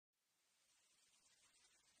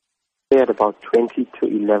at about 20 to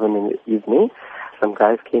 11 in the evening. Some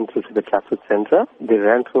guys came through to the Chatsworth Centre. They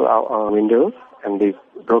ran through our windows and they've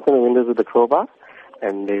broken the windows with a crowbar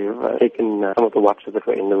and they've taken some of the watches that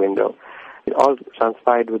were in the window. It all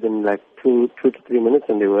transpired within like two to 3 minutes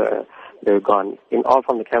and they were gone. In all,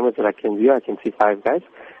 from the cameras that I can view, I can see 5 guys,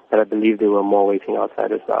 but I believe there were more waiting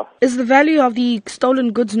outside as well. Is the value of the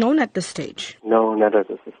stolen goods known at this stage? No, not at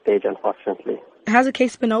this stage, unfortunately. Has a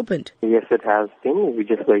case been opened? Yes, it has been. We're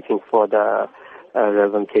just waiting for the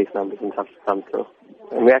relevant case numbers and stuff to come through.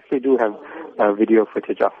 And we actually do have video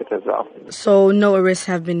footage of it as well. So no arrests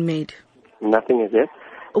have been made? Nothing is yet.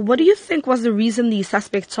 What do you think was the reason the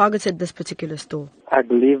suspect targeted this particular store? I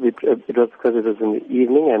believe it was because it was in the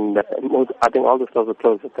evening and I think all the stores were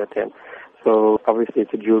closed at that time. So obviously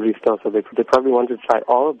it's a jewelry store, so they probably wanted to try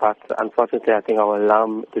all, but unfortunately I think our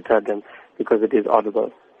alarm deterred them because it is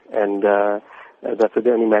audible. And that's why they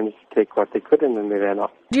only managed to take what they could and then they ran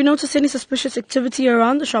off. Do you notice any suspicious activity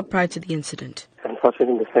around the shop prior to the incident?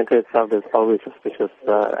 Unfortunately, in the centre itself, there's always suspicious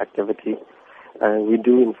activity. We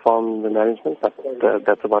do inform the management, but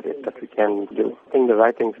that's about it that we can do. I think the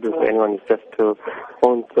right thing to do for anyone is just to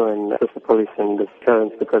phone through and assist the police and the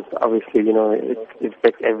deterrence, because obviously, it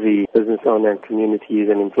affects every business owner and communities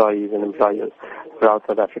and employees and employers throughout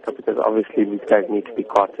South Africa, because obviously these guys need to be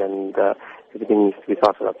caught and everything needs to be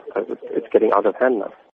sorted out because it's getting out of hand now.